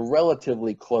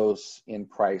relatively close in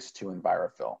price to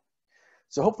Envirofill.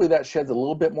 So hopefully that sheds a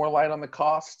little bit more light on the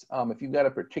cost. If you've got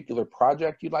a particular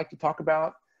project you'd like to talk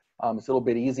about, it's a little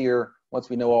bit easier once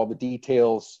we know all the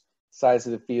details, size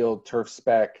of the field, turf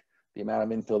spec, the amount of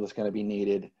infill that's going to be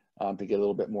needed to get a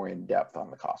little bit more in depth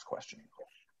on the cost question.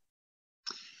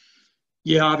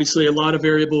 Yeah, obviously a lot of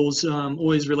variables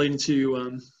always relating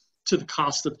to the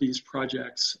cost of these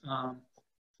projects.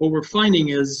 What we're finding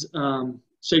is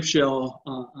Safeshell,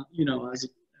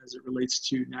 as it relates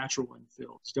to natural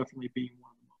infill, is definitely being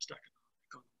one of the most economic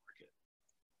on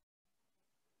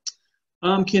the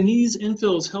market. Can these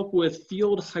infills help with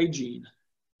field hygiene?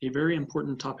 A very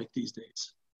important topic these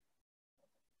days.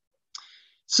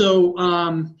 So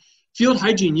field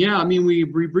hygiene, yeah, I mean, we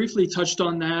briefly touched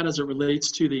on that as it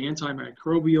relates to the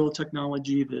antimicrobial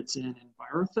technology that's in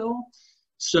Envirofill.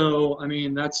 So, I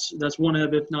mean, that's one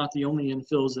of, if not the only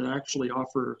infills that actually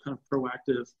offer kind of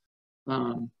proactive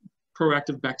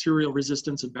bacterial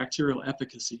resistance and bacterial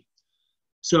efficacy.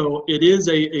 So it is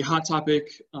a hot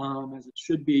topic, as it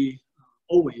should be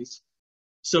always.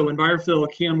 So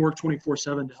Envirofill can work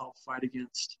 24/7 to help fight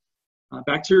against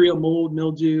bacterial, mold,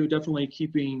 mildew, definitely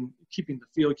keeping the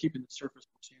field, keeping the surface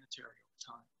more sanitary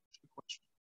over time. Good question.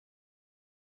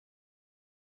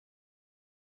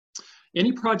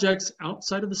 Any projects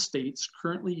outside of the States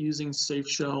currently using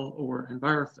Safeshell or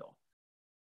Envirofill?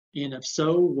 And if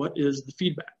so, what is the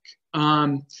feedback?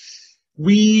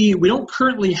 We don't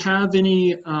currently have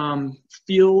any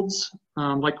fields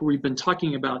like we've been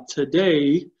talking about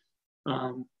today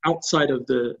outside of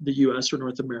the US or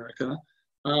North America.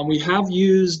 We have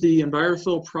used the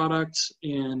Envirofill product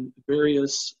in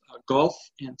various golf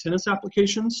and tennis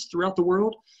applications throughout the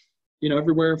world,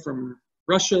 everywhere from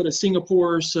Russia to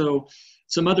Singapore. So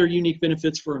some other unique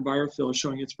benefits for Envirofill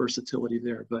showing its versatility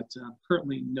there, but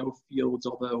currently no fields,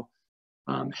 although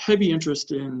heavy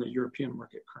interest in the European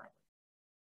market currently.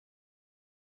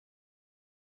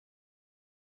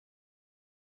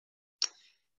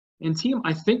 And team,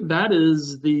 I think that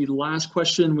is the last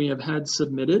question we have had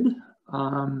submitted.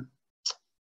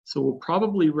 So we'll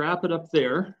probably wrap it up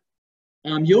there.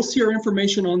 You'll see our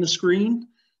information on the screen.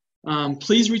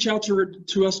 Please reach out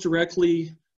to us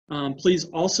directly. Please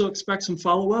also expect some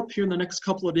follow-up here in the next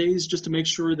couple of days just to make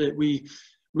sure that we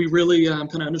really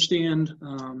kind of understand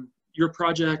your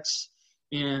projects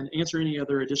and answer any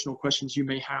other additional questions you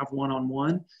may have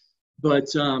one-on-one. But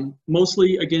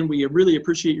mostly, again, we really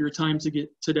appreciate your time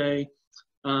today.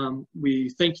 We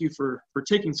thank you for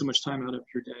taking so much time out of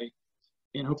your day.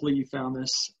 And hopefully you found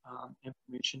this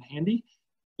information handy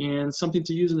and something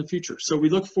to use in the future. So we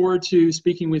look forward to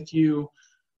speaking with you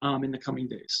in the coming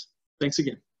days. Thanks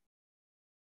again.